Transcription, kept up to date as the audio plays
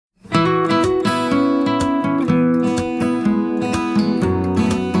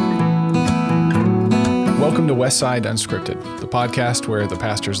Westside Unscripted, the podcast where the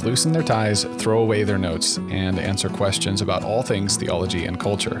pastors loosen their ties, throw away their notes, and answer questions about all things theology and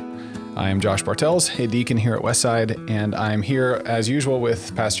culture. I am Josh Bartels, a deacon here at Westside, and I'm here as usual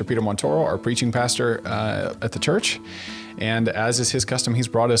with Pastor Peter Montoro, our preaching pastor at the church. And as is his custom, he's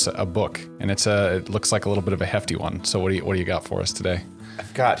brought us a book, and it looks like a little bit of a hefty one. So what do you got for us today?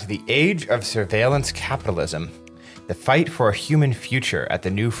 I've got The Age of Surveillance Capitalism, The Fight for a Human Future at the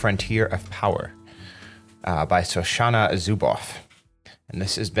New Frontier of Power, by Shoshana Zuboff. And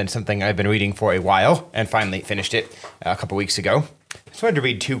this has been something I've been reading for a while, and finally finished it a couple weeks ago. I just wanted to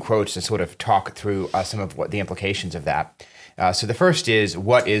read two quotes to sort of talk through some of what the implications of that. So the first is,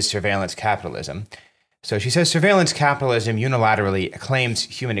 what is surveillance capitalism? So she says, surveillance capitalism unilaterally claims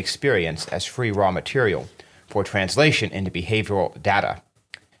human experience as free raw material for translation into behavioral data.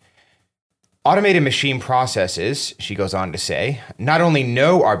 Automated machine processes, she goes on to say, not only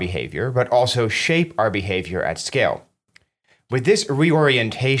know our behavior, but also shape our behavior at scale. With this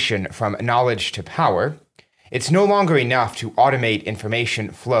reorientation from knowledge to power, it's no longer enough to automate information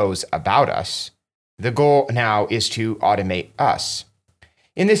flows about us. The goal now is to automate us.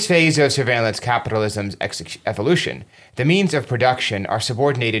 In this phase of surveillance capitalism's evolution, the means of production are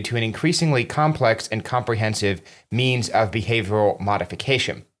subordinated to an increasingly complex and comprehensive means of behavioral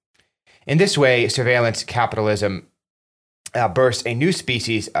modification. In this way, surveillance capitalism bursts a new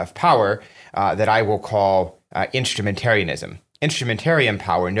species of power that I will call instrumentarianism. Instrumentarian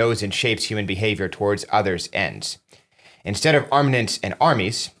power knows and shapes human behavior towards others' ends. Instead of armaments and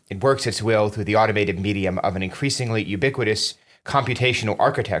armies, it works its will through the automated medium of an increasingly ubiquitous computational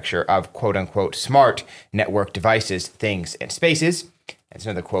architecture of quote-unquote smart network devices, things, and spaces. That's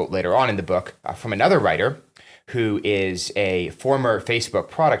another quote later on in the book from another writer who is a former Facebook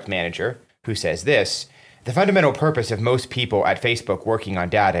product manager who says this: the fundamental purpose of most people at Facebook working on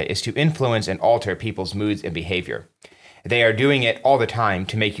data is to influence and alter people's moods and behavior. They are doing it all the time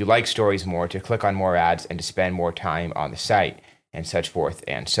to make you like stories more, to click on more ads, and to spend more time on the site, and such forth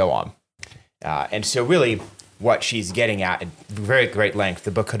and so on. And so really what she's getting at very great length,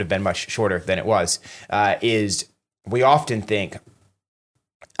 the book could have been much shorter than it was, is we often think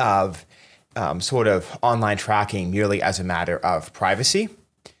of sort of online tracking merely as a matter of privacy.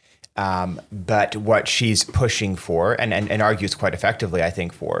 But what she's pushing for, and argues quite effectively, I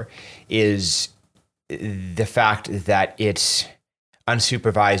think, for, is the fact that it's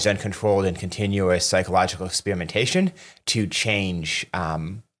unsupervised, uncontrolled, and continuous psychological experimentation to change,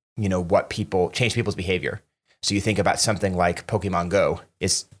 change people's behavior. So you think about something like Pokemon Go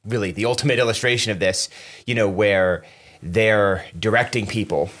is really the ultimate illustration of this, where they're directing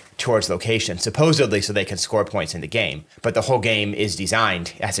people towards locations, supposedly so they can score points in the game. But the whole game is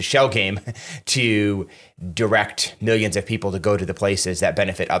designed as a shell game to direct millions of people to go to the places that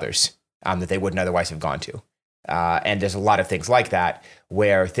benefit others that they wouldn't otherwise have gone to. And there's a lot of things like that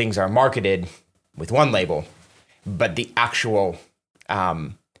where things are marketed with one label, but the actual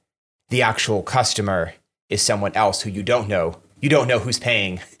customer is someone else who you don't know. You don't know who's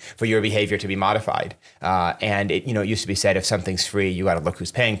paying for your behavior to be modified. And it used to be said, if something's free, you got to look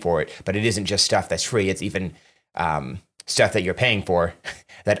who's paying for it. But it isn't just stuff that's free. It's even stuff that you're paying for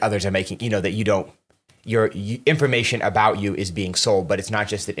that others are making, that you don't, information about you is being sold. But it's not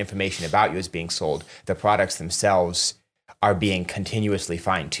just that information about you is being sold. The products themselves are being continuously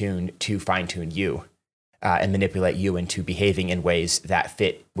fine-tuned to fine-tune you and manipulate you into behaving in ways that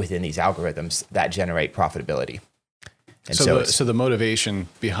fit within these algorithms that generate profitability. And so the motivation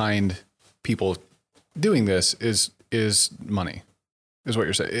behind people doing this is money, is what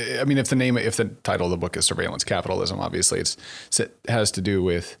you're saying. I mean, if the title of the book is Surveillance Capitalism, obviously it has to do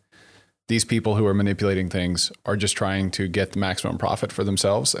with these people who are manipulating things are just trying to get the maximum profit for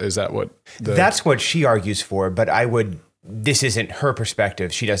themselves. Is that what? That's what she argues for, but this isn't her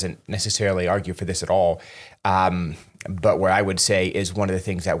perspective. She doesn't necessarily argue for this at all. But where I would say is one of the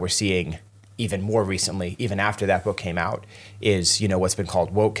things that we're seeing even more recently, even after that book came out, is, what's been called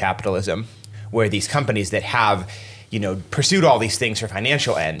woke capitalism, where these companies that have, pursued all these things for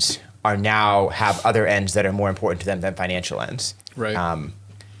financial ends are now have other ends that are more important to them than financial ends. Right.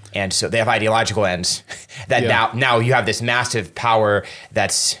 And so they have ideological ends that now you have this massive power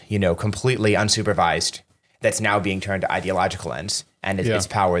that's, completely unsupervised, that's now being turned to ideological ends. And it's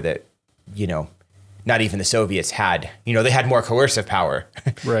power that, not even the Soviets had. They had more coercive power.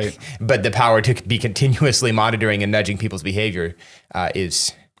 Right. But the power to be continuously monitoring and nudging people's behavior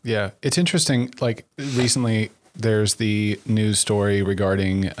is... Yeah. It's interesting. Like recently, there's the news story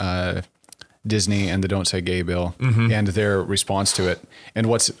regarding Disney and the Don't Say Gay bill and their response to it. And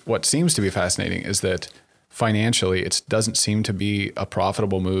what seems to be fascinating is that financially, it doesn't seem to be a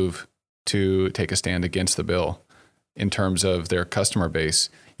profitable move to take a stand against the bill in terms of their customer base,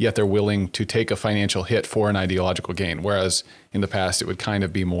 yet they're willing to take a financial hit for an ideological gain. Whereas in the past, it would kind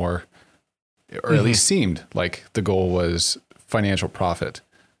of be more, or at least seemed like the goal was financial profit.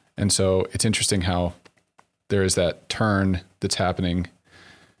 And so it's interesting how there is that turn that's happening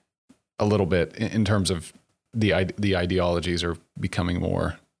a little bit in terms of the ideologies are becoming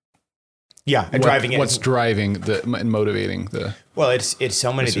more. Yeah, driving it. What's driving and motivating the? Well, it's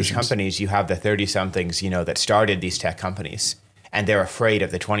so many of these companies. You have the 30-somethings, that started these tech companies, and they're afraid of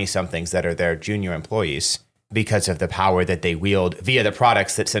the 20-somethings that are their junior employees because of the power that they wield via the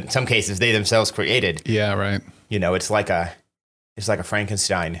products that in some cases they themselves created. Yeah, right. It's like a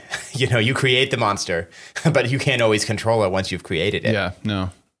Frankenstein. You create the monster, but you can't always control it once you've created it. Yeah,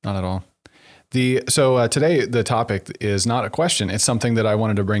 no, not at all. So today the topic is not a question. It's something that I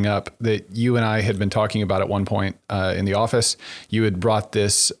wanted to bring up that you and I had been talking about at one point in the office. You had brought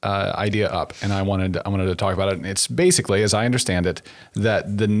this idea up, and I wanted to talk about it. And it's basically, as I understand it,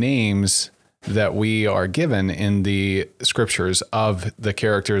 that the names that we are given in the scriptures of the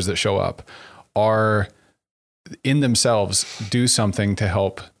characters that show up are in themselves do something to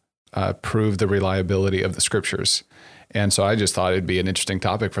help prove the reliability of the scriptures. And so I just thought it'd be an interesting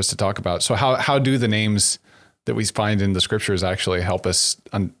topic for us to talk about. So how do the names that we find in the scriptures actually help us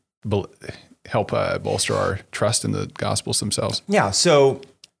bolster our trust in the gospels themselves? Yeah. So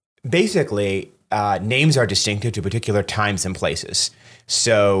basically, names are distinctive to particular times and places.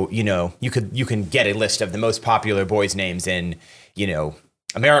 So, you can get a list of the most popular boys' names in,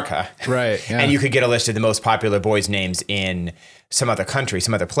 America. Right. Yeah. And you could get a list of the most popular boys' names in some other country,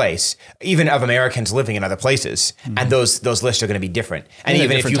 some other place, even of Americans living in other places. Mm-hmm. And those lists are going to be different. And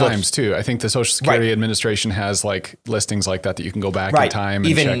even if you times too, I think the Social Security Administration has like listings like that you can go back in time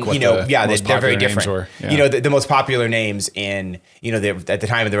and even, check what the most they're very popular different. names were. Yeah. The most popular names in, at the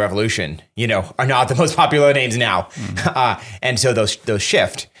time of the Revolution, are not the most popular names now. Mm-hmm. And so those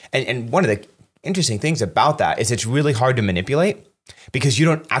shift. And one of the interesting things about that is it's really hard to manipulate, because you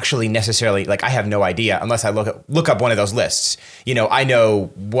don't actually necessarily, I have no idea unless I look up one of those lists. I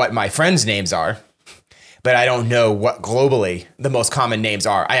know what my friends' names are, but I don't know what globally the most common names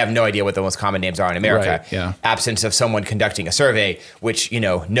are. I have no idea what the most common names are in America. Right, yeah. Absence of someone conducting a survey, which,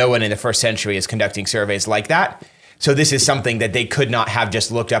 no one in the first century is conducting surveys like that. So this is something that they could not have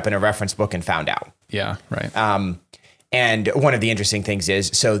just looked up in a reference book and found out. Yeah, right. And one of the interesting things is,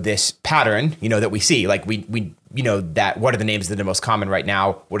 so this pattern, that we see, we that what are the names that are most common right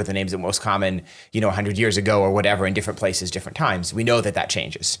now? What are the names that are most common, 100 years ago or whatever, in different places, different times? We know that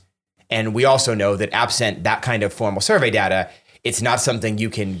changes. And we also know that absent that kind of formal survey data, it's not something you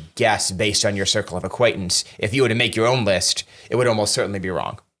can guess based on your circle of acquaintance. If you were to make your own list, it would almost certainly be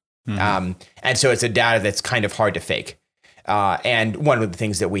wrong. Mm-hmm. And so it's a data that's kind of hard to fake. And one of the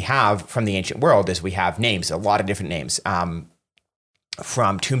things that we have from the ancient world is we have names, a lot of different names,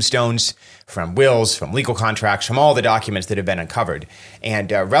 from tombstones, from wills, from legal contracts, from all the documents that have been uncovered.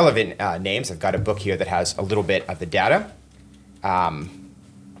 And relevant names, I've got a book here that has a little bit of the data.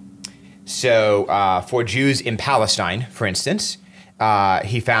 So for Jews in Palestine, for instance,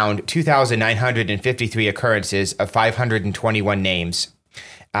 he found 2,953 occurrences of 521 names,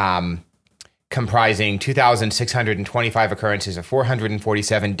 comprising 2,625 occurrences of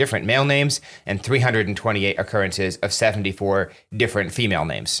 447 different male names and 328 occurrences of 74 different female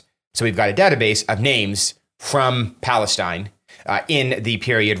names. So we've got a database of names from Palestine in the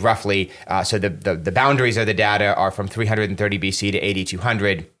period roughly. So the boundaries of the data are from 330 BC to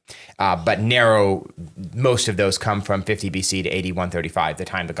 8200, but narrow, most of those come from 50 BC to 8135, the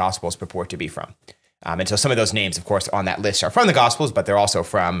time the Gospels purport to be from. And so some of those names, of course, on that list are from the Gospels, but they're also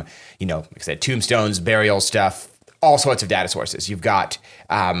from, like I said, tombstones, burial stuff, all sorts of data sources. You've got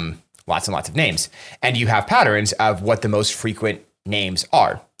lots and lots of names. And you have patterns of what the most frequent names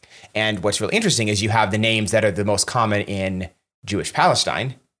are. And what's really interesting is you have the names that are the most common in Jewish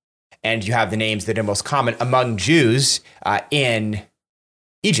Palestine, and you have the names that are most common among Jews in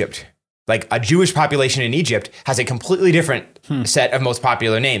Egypt. Like a Jewish population in Egypt has a completely different set of most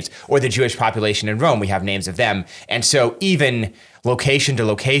popular names, or the Jewish population in Rome, we have names of them. And so even location to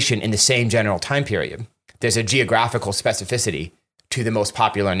location in the same general time period, there's a geographical specificity to the most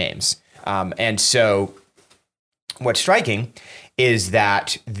popular names. And so what's striking is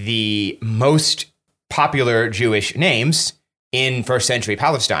that the most popular Jewish names in first century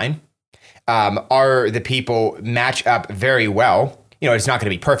Palestine are the people match up very well. It's not going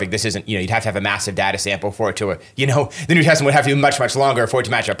to be perfect. This isn't, you'd have to have a massive data sample for it to, the New Testament would have to be much, much longer for it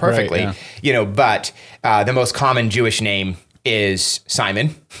to match up perfectly. Right, yeah. But the most common Jewish name is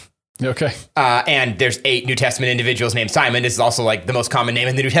Simon. Okay. And there's 8 New Testament individuals named Simon. This is also like the most common name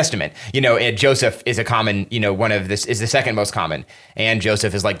in the New Testament. And Joseph is a common, one of this is the second most common. And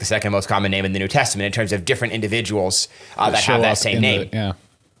Joseph is like the second most common name in the New Testament in terms of different individuals that have that same name.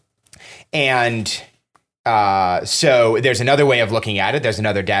 And so there's another way of looking at it. There's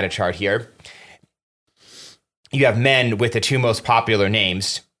another data chart here. You have men with the 2 most popular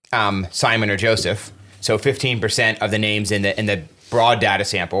names, Simon or Joseph. So 15% of the names in the broad data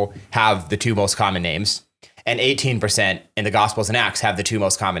sample have the 2 most common names, and 18% in the Gospels and Acts have the 2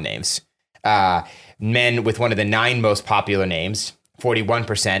 most common names. Men with one of the 9 most popular names,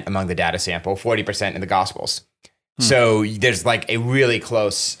 41% among the data sample, 40% in the Gospels. So there's like a really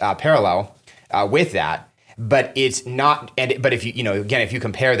close parallel with that, but it's not. But if if you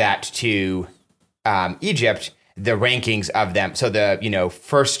compare that to Egypt, the rankings of them. So the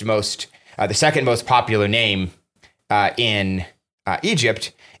the second most popular name in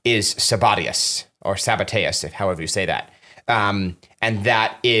Egypt is Sabbateus or Sabbateus, however you say that, and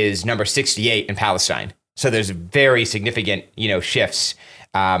that is number 68 in Palestine. So there's very significant shifts.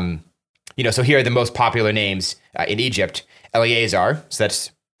 So here are the most popular names in Egypt. Eleazar, so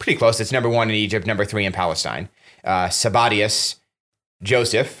that's pretty close. It's number 1 in Egypt, number 3 in Palestine. Sabbateus,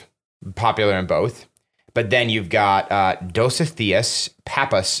 Joseph, popular in both. But then you've got Dositheus,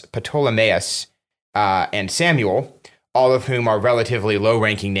 Pappus, Ptolemaeus, and Samuel, all of whom are relatively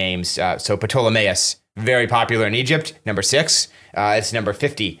low-ranking names. So Ptolemaeus, very popular in Egypt, number 6. It's number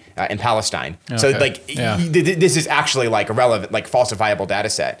 50 in Palestine. Okay. So this is actually like a relevant, like falsifiable data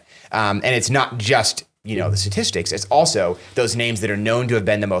set. And it's not just, the statistics. It's also those names that are known to have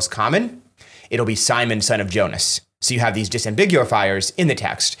been the most common. It'll be Simon, son of Jonas. So you have these disambiguifiers in the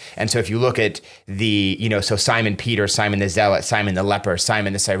text. And so if you look at so Simon Peter, Simon the Zealot, Simon the Leper,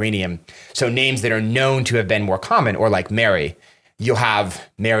 Simon the Cyrenian, so names that are known to have been more common, or like Mary, you'll have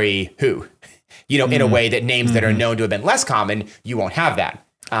Mary who? In a way that names that are known to have been less common, you won't have that.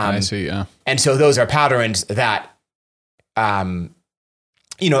 I see, yeah. And so those are patterns that, of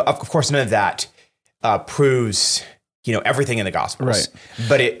course, none of that proves everything in the Gospels. Right.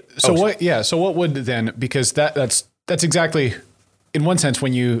 But So what would then, because that's exactly, in one sense,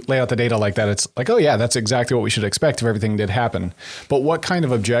 when you lay out the data like that, it's like, oh yeah, that's exactly what we should expect if everything did happen. But what kind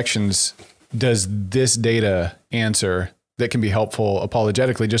of objections does this data answer that can be helpful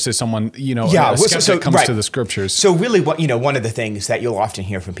apologetically, just as someone, a skeptic comes to the scriptures? So really one of the things that you'll often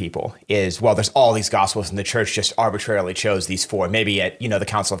hear from people is, well, there's all these Gospels and the church just arbitrarily chose these 4, maybe at, the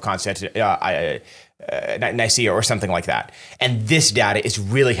Council of Constantinople, Nicaea or something like that. And this data is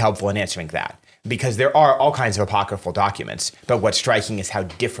really helpful in answering that, because there are all kinds of apocryphal documents, but what's striking is how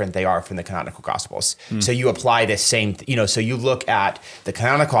different they are from the canonical Gospels. So you apply this same, so you look at the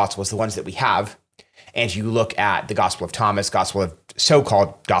canonical Gospels, the ones that we have, and you look at the Gospel of Thomas,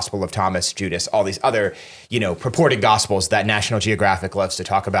 so-called Gospel of Thomas, Judas, all these other, purported Gospels that National Geographic loves to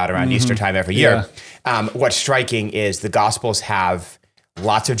talk about around Easter time every year. Yeah. What's striking is the Gospels have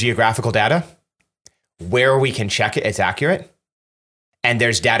lots of geographical data. Where we can check it, it's accurate. And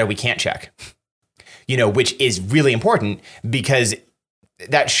there's data we can't check, which is really important, because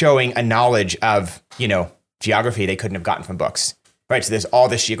that's showing a knowledge of, geography they couldn't have gotten from books, right? So there's all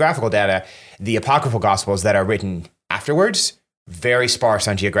this geographical data. The apocryphal Gospels that are written afterwards, very sparse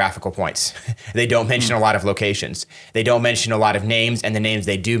on geographical points. They don't mention a lot of locations. They don't mention a lot of names, and the names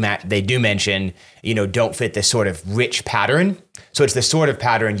they do mention, don't fit this sort of rich pattern. So it's the sort of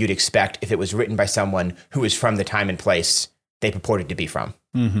pattern you'd expect if it was written by someone who is from the time and place they purported to be from.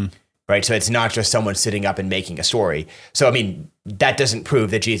 Mm-hmm. Right? So it's not just someone sitting up and making a story. So, that doesn't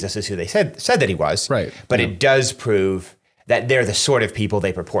prove that Jesus is who they said that he was. Right. But it does prove that they're the sort of people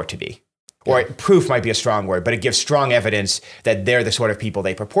they purport to be. Or proof might be a strong word, but it gives strong evidence that they're the sort of people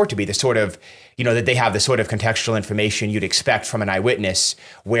they purport to be, the sort of, that they have the sort of contextual information you'd expect from an eyewitness,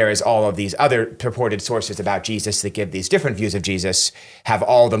 whereas all of these other purported sources about Jesus that give these different views of Jesus have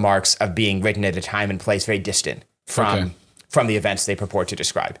all the marks of being written at a time and place very distant from the events they purport to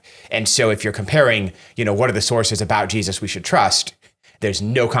describe. And so if you're comparing, what are the sources about Jesus we should trust, there's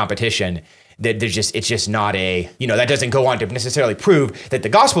no competition. It's just not that doesn't go on to necessarily prove that the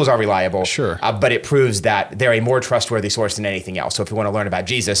Gospels are reliable. Sure. But it proves that they're a more trustworthy source than anything else. So if you want to learn about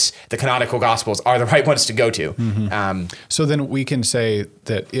Jesus, the canonical Gospels are the right ones to go to. Mm-hmm. So then we can say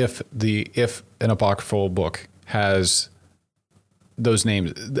that if an apocryphal book has those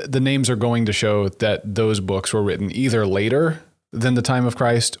names, the names are going to show that those books were written either later than the time of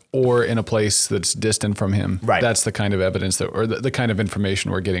Christ or in a place that's distant from him. Right. That's the kind of evidence or the kind of information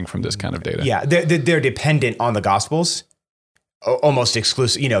we're getting from this kind of data. Yeah, they're dependent on the Gospels, almost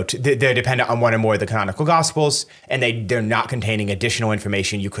exclusive, they're dependent on one or more of the canonical gospels, and they're not containing additional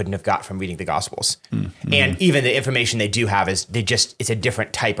information you couldn't have got from reading the gospels. Mm-hmm. And even the information they do have it's a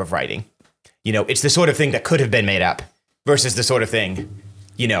different type of writing. It's the sort of thing that could have been made up versus the sort of thing,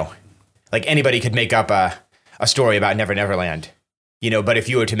 like anybody could make up a story about Never Never Land, but if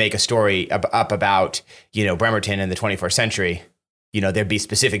you were to make a story up about, Bremerton in the 21st century, there'd be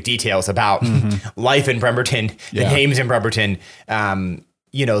specific details about life in Bremerton, the names in Bremerton,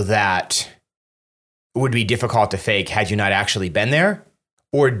 that would be difficult to fake had you not actually been there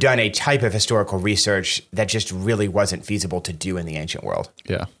or done a type of historical research that just really wasn't feasible to do in the ancient world.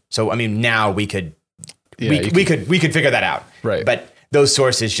 Yeah. So, I mean, now we could figure that out. Right. But those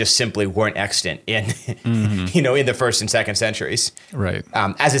sources just simply weren't extant in, in the first and second centuries. Right.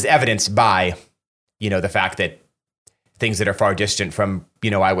 As is evidenced by, the fact that things that are far distant from,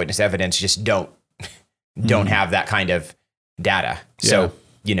 eyewitness evidence just don't have that kind of data. Yeah. So,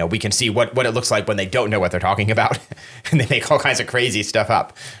 we can see what it looks like when they don't know what they're talking about and they make all kinds of crazy stuff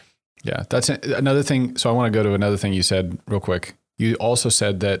up. Yeah, that's another thing. So I want to go to another thing you said real quick. You also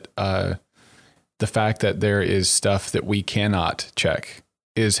said that the fact that there is stuff that we cannot check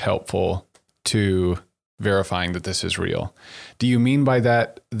is helpful to verifying that this is real. Do you mean by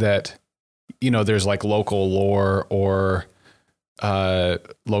that there's like local lore or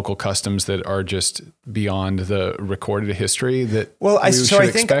local customs that are just beyond the recorded history that I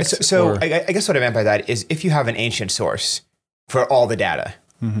guess what I meant by that is if you have an ancient source for all the data,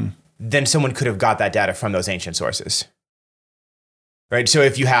 then someone could have got that data from those ancient sources. Right. So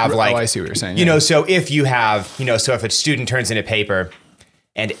if you have I see what you're saying. So if you have, so if a student turns in a paper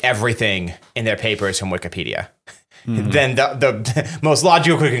and everything in their paper is from Wikipedia, then the most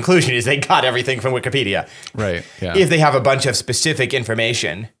logical conclusion is they got everything from Wikipedia. Right. Yeah. If they have a bunch of specific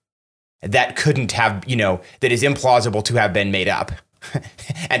information that couldn't have, that is implausible to have been made up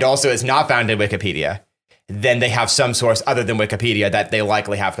and also is not found in Wikipedia, then they have some source other than Wikipedia that they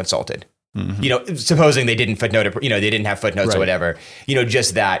likely have consulted. Supposing they didn't footnote, they didn't have footnotes or whatever,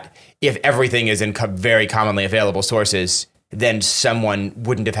 just that if everything is in very commonly available sources, then someone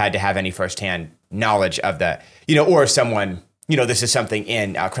wouldn't have had to have any firsthand knowledge of the, or someone, this is something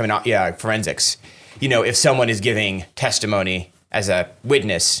in forensics, if someone is giving testimony as a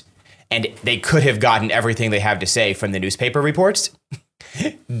witness and they could have gotten everything they have to say from the newspaper reports,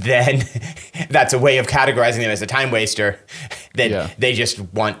 then that's a way of categorizing them as a time waster that they just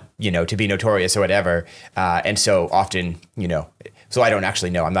want, to be notorious or whatever. And so often, so I don't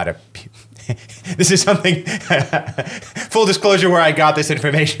actually know. I'm not this is something, full disclosure where I got this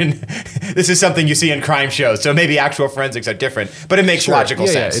information. This is something you see in crime shows. So maybe actual forensics are different, but it makes logical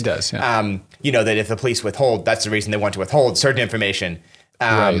sense. Yeah, it does. Yeah. That if the police withhold, that's the reason they want to withhold certain information.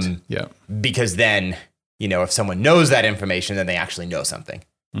 Right. Yeah. Because then, if someone knows that information, then they actually know something.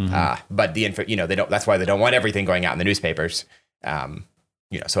 But the they don't. That's why they don't want everything going out in the newspapers.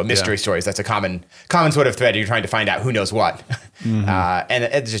 So mystery stories. That's a common sort of thread. You're trying to find out who knows what, and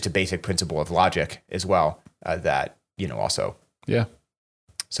it's just a basic principle of logic as well. That also. Yeah.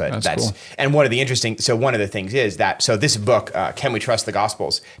 So that's cool. And one of the things is that, so this book, Can We Trust the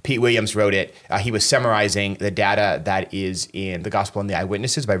Gospels? Pete Williams wrote it. He was summarizing the data that is in The Gospel and the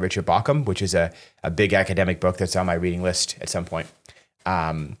Eyewitnesses by Richard Bauckham, which is a big academic book that's on my reading list at some point.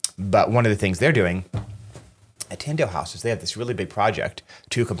 But one of the things they're doing at Tyndale House is they have this really big project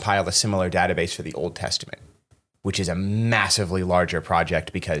to compile a similar database for the Old Testament, which is a massively larger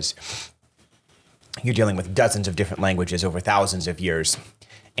project because you're dealing with dozens of different languages over thousands of years.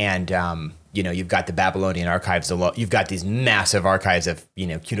 And, you've got the Babylonian archives alone. You've got these massive archives of,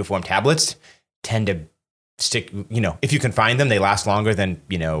 cuneiform tablets tend to stick, if you can find them, they last longer than,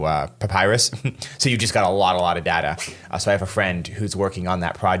 papyrus. So you've just got a lot of data. So I have a friend who's working on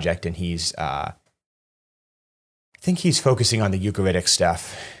that project and he's, I think he's focusing on the Ugaritic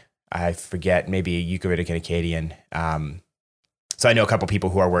stuff. I forget, maybe Ugaritic and Akkadian. So I know a couple people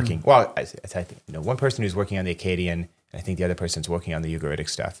who are working. Well, I think one person who's working on the Akkadian, and I think the other person's working on the Ugaritic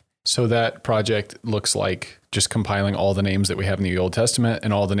stuff. So that project looks like just compiling all the names that we have in the Old Testament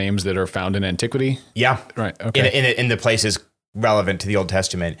and all the names that are found in antiquity. Yeah, right. Okay. In the places relevant to the Old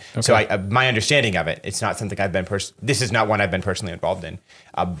Testament. Okay. So my understanding of it, it's not something this is not one I've been personally involved in,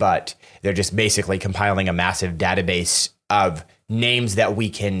 but they're just basically compiling a massive database of names that we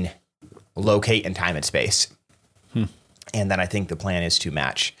can locate in time and space. And then I think the plan is to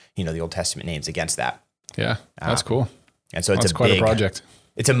match, the Old Testament names against that. Yeah, that's cool. And so it's quite a project.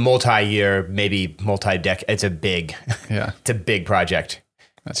 It's a multi-year, maybe multi-decade. It's a big, it's a big project.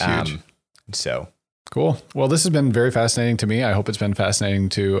 That's huge. So Cool. Well, this has been very fascinating to me. I hope it's been fascinating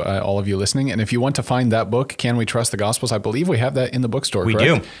to all of you listening. And if you want to find that book, Can We Trust the Gospels? I believe we have that in the bookstore, correct?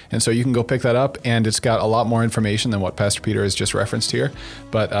 We do. And so you can go pick that up, and it's got a lot more information than what Pastor Peter has just referenced here.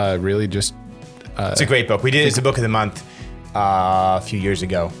 But really just... it's a great book. We did it as a book of the month a few years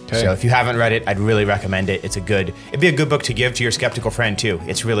ago. Okay. So if you haven't read it, I'd really recommend it. It'd be a good book to give to your skeptical friend too.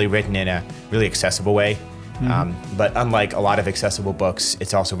 It's really written in a really accessible way. But unlike a lot of accessible books,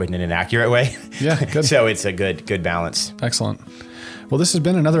 it's also written in an accurate way. Yeah, good. So it's a good balance. Excellent. Well, this has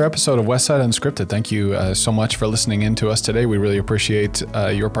been another episode of Westside Unscripted. Thank you so much for listening in to us today. We really appreciate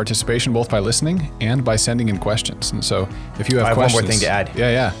your participation, both by listening and by sending in questions. And so if you have questions... one more thing to add.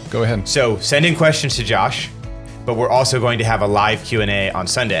 Yeah, go ahead. So send in questions to Josh, but we're also going to have a live Q&A on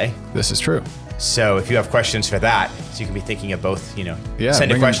Sunday. This is true. So if you have questions for that, so you can be thinking of both,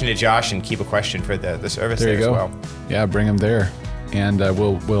 send a question to Josh and keep a question for the service there as well. Yeah, bring them there. And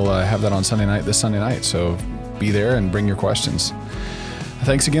we'll have that on this Sunday night. So be there and bring your questions.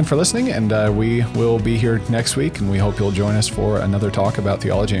 Thanks again for listening, and we will be here next week, and we hope you'll join us for another talk about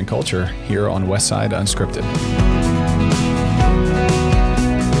theology and culture here on Westside Unscripted.